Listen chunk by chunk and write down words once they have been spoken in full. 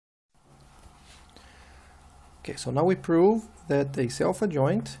Okay, so now we prove that the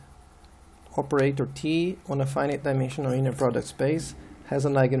self-adjoint operator T on a finite dimensional inner product space has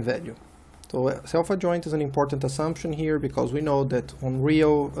an eigenvalue. So self-adjoint is an important assumption here because we know that on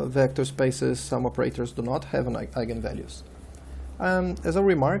real vector spaces some operators do not have an eigenvalues. As a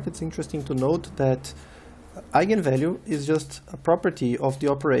remark, it's interesting to note that eigenvalue is just a property of the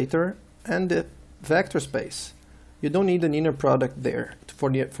operator and the vector space. You don't need an inner product there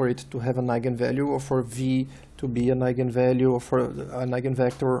for it to have an eigenvalue, or for V to be an eigenvalue, or for an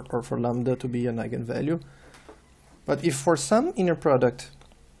eigenvector, or for lambda to be an eigenvalue. But if for some inner product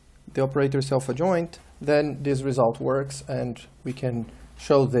the operator is self-adjoint, then this result works, and we can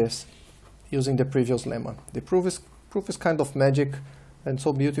show this using the previous lemma. The proof is kind of magic and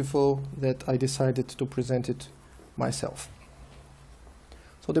so beautiful that I decided to present it myself.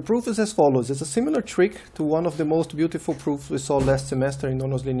 So the proof is as follows. It's a similar trick to one of the most beautiful proofs we saw last semester in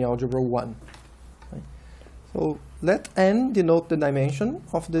Honors Linear Algebra 1. Right? So let n denote the dimension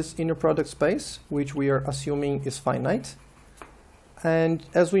of this inner product space, which we are assuming is finite. And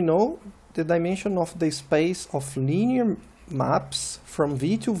as we know, the dimension of the space of linear maps from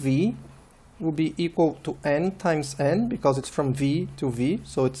V to V will be equal to n times n, because it's from V to V,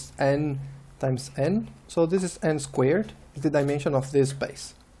 so it's n times n. So this is n squared, is the dimension of this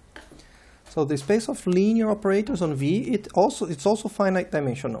space. So the space of linear operators on V, it's also finite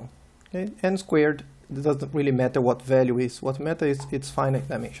dimensional. Okay? N squared, it doesn't really matter what value is. What matters is it's finite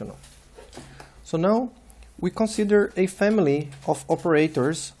dimensional. So now we consider a family of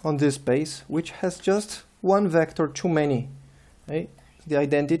operators on this space which has just one vector too many. Right? The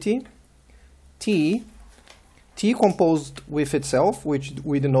identity T composed with itself, which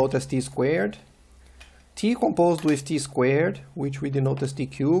we denote as T squared, T composed with T squared, which we denote as T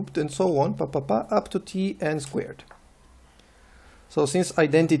cubed, and so on, up to Tn squared. So since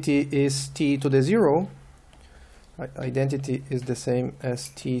identity is T to the 0, identity is the same as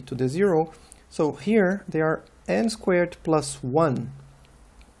T to the 0, so here there are n squared plus 1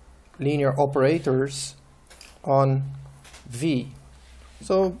 linear operators on V.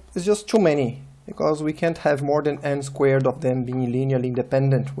 So it's just too many, because we can't have more than n squared of them being linearly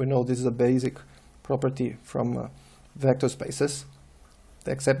independent. We know this is a basic property from vector spaces,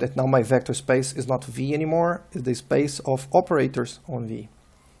 except that now my vector space is not V anymore, it's the space of operators on V.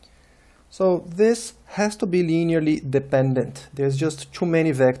 So this has to be linearly dependent. There's just too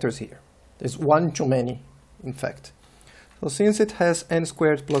many vectors here. There's one too many, in fact. So since it has n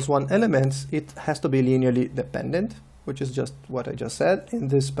squared plus 1 elements, it has to be linearly dependent, which is just what I just said in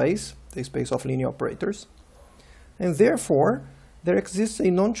this space, the space of linear operators. And therefore, there exists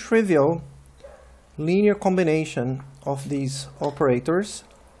a non-trivial linear combination of these operators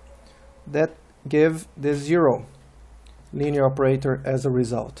that give the 0 linear operator as a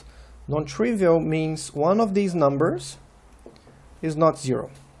result. Non-trivial means one of these numbers is not 0.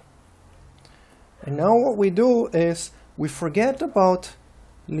 And now what we do is we forget about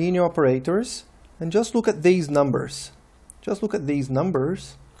linear operators and just look at these numbers. Just look at these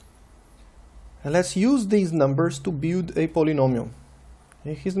numbers, and let's use these numbers to build a polynomial.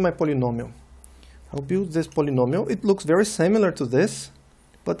 Okay, here's my polynomial. I'll build this polynomial. It looks very similar to this,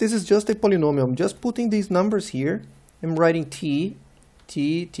 but this is just a polynomial. I'm just putting these numbers here. I'm writing T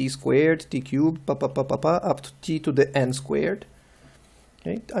squared, T cubed, up to T to the n squared.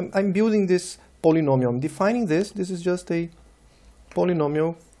 Okay? I'm building this polynomial. I'm defining this. This is just a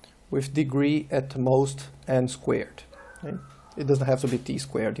polynomial with degree at most n squared. Okay? It doesn't have to be T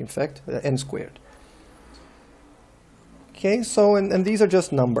squared, in fact, n squared. Okay, so, and these are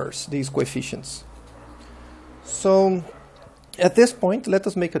just numbers, these coefficients. So at this point, let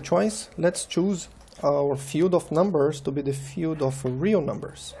us make a choice. Let's choose our field of numbers to be the field of real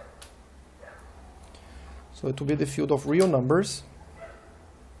numbers. So it will be the field of real numbers.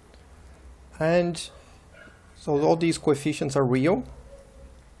 And so all these coefficients are real.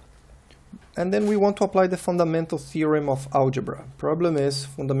 And then we want to apply the fundamental theorem of algebra. Problem is,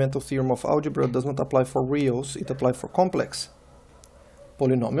 fundamental theorem of algebra does not apply for reals, it applies for complex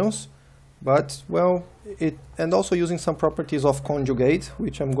polynomials. But, well, and also using some properties of conjugate,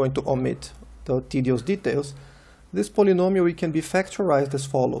 which I'm going to omit the tedious details, this polynomial it can be factorized as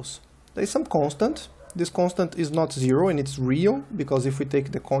follows. There is some constant. This constant is not 0 and it's real, because if we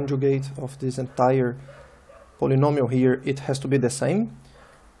take the conjugate of this entire polynomial here, it has to be the same.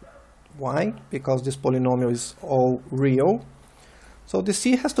 Why? Because this polynomial is all real. So the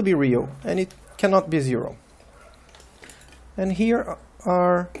C has to be real, and it cannot be 0. And here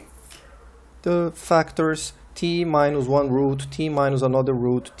are the factors T minus 1 root, T minus another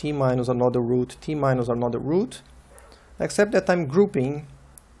root, T minus another root, T minus another root, except that I'm grouping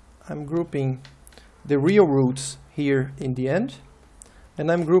the real roots here in the end,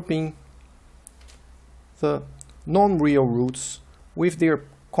 and I'm grouping the non-real roots with their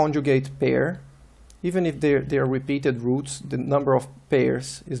conjugate pair. Even if they are repeated roots, the number of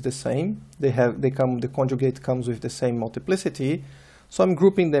pairs is the same. The conjugate comes with the same multiplicity. So I'm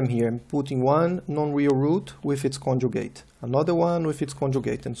grouping them here. I'm putting one non-real root with its conjugate, another one with its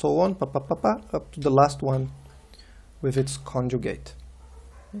conjugate, and so on, up to the last one with its conjugate.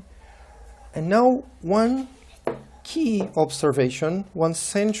 And now one key observation, one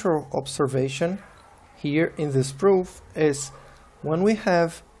central observation here in this proof is when we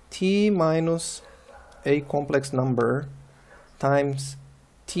have t minus a complex number times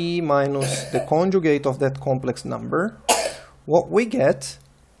t minus the conjugate of that complex number, what we get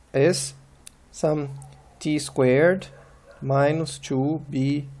is some t squared minus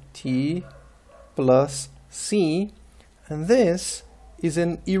 2bt plus c, and this is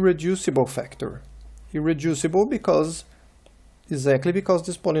an irreducible factor. Irreducible exactly because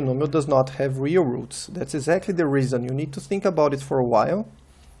this polynomial does not have real roots. That's exactly the reason. You need to think about it for a while.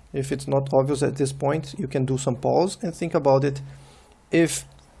 If it's not obvious at this point, you can do some pause and think about it. If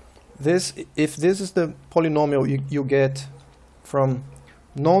this is the polynomial you get from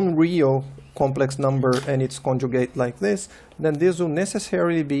non-real complex number and its conjugate like this, then this will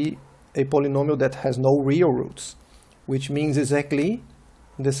necessarily be a polynomial that has no real roots, which means exactly,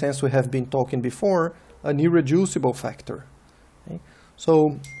 in the sense we have been talking before, an irreducible factor. Okay?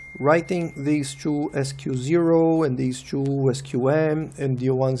 So writing these two as Q0 and these two as Qm and the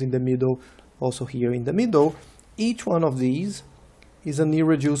ones in the middle also here in the middle, each one of these is an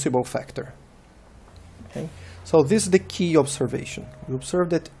irreducible factor. Okay? So this is the key observation. We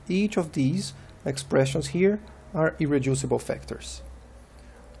observe that each of these expressions here are irreducible factors.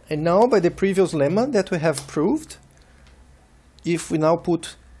 And now by the previous lemma that we have proved, if we now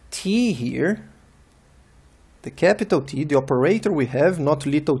put t here, the capital T, the operator we have, not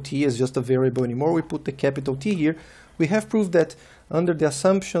little t as just a variable anymore, we put the capital T here, we have proved that under the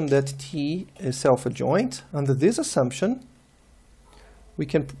assumption that t is self-adjoint, under this assumption,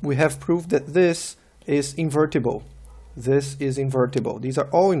 we have proved that this is invertible. This is invertible. These are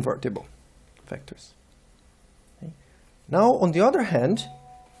all invertible factors. Okay. Now, on the other hand,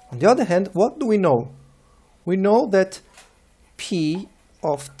 what do we know? We know that P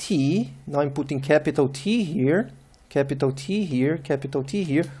of t, now I'm putting capital T here, capital T here, capital T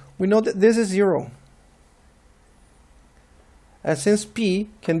here, we know that this is 0. And since P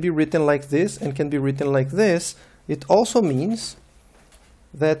can be written like this and can be written like this, it also means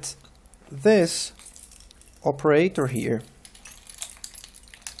that this operator here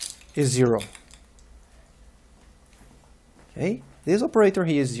is 0. Okay, this operator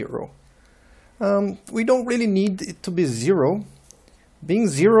here is 0. We don't really need it to be 0. Being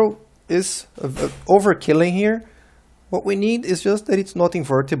 0 is overkilling here. What we need is just that it's not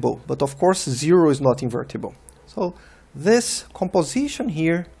invertible. But of course 0 is not invertible. So this composition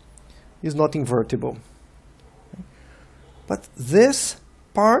here is not invertible. But this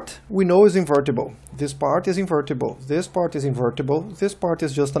part we know is invertible. This part is invertible. This part is invertible. This part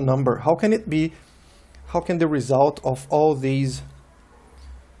is just a number. How can it be? How can the result of all these,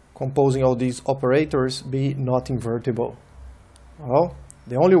 composing all these operators, be not invertible? Well,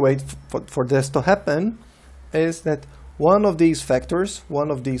 the only way for this to happen is that one of these factors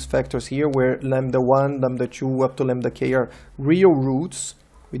here, where lambda 1, lambda 2, up to lambda k are real roots.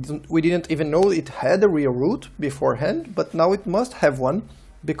 We didn't even know it had a real root beforehand, but now it must have one,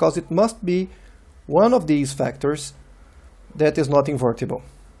 because it must be one of these factors that is not invertible.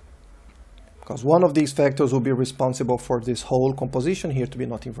 Because one of these factors will be responsible for this whole composition here to be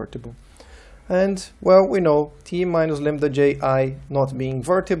not invertible. And, well, we know t minus lambda ji not being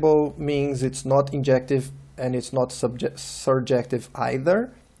invertible means it's not injective and it's not surjective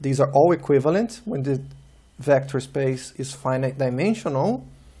either. These are all equivalent when the vector space is finite dimensional,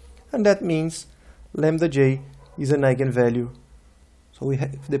 and that means lambda j is an eigenvalue. So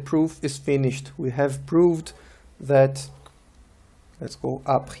the proof is finished. We have proved that, let's go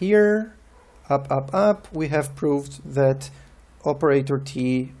up here, up, we have proved that operator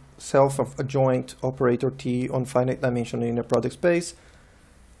T, self-adjoint operator T on finite dimensional linear product space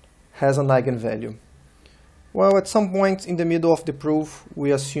has an eigenvalue. Well, at some point in the middle of the proof,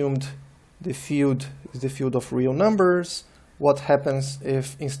 we assumed the field is the field of real numbers. What happens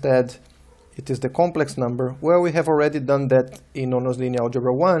if instead it is the complex number? Well, we have already done that in Honors Linear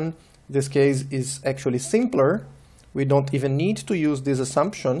Algebra 1. This case is actually simpler. We don't even need to use this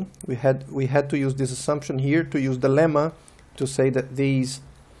assumption. We had to use this assumption here to use the lemma to say that these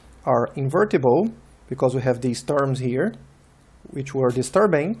are invertible, because we have these terms here which were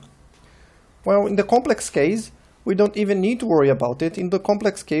disturbing. Well, in the complex case, we don't even need to worry about it. In the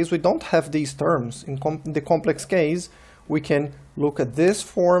complex case, we don't have these terms. In the complex case, we can look at this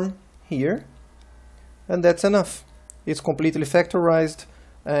form here, and that's enough. It's completely factorized,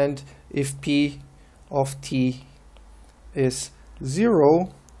 and if p of t is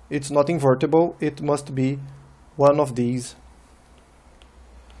 0, it's not invertible. It must be one of these,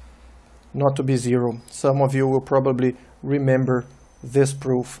 not to be 0. Some of you will probably remember this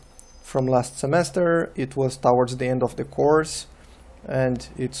proof from last semester. It was towards the end of the course, and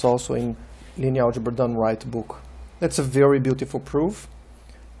it's also in Linear Algebra Done Right book. That's a very beautiful proof.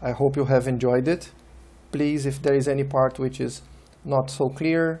 I hope you have enjoyed it. Please, if there is any part which is not so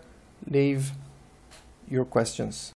clear, leave your questions.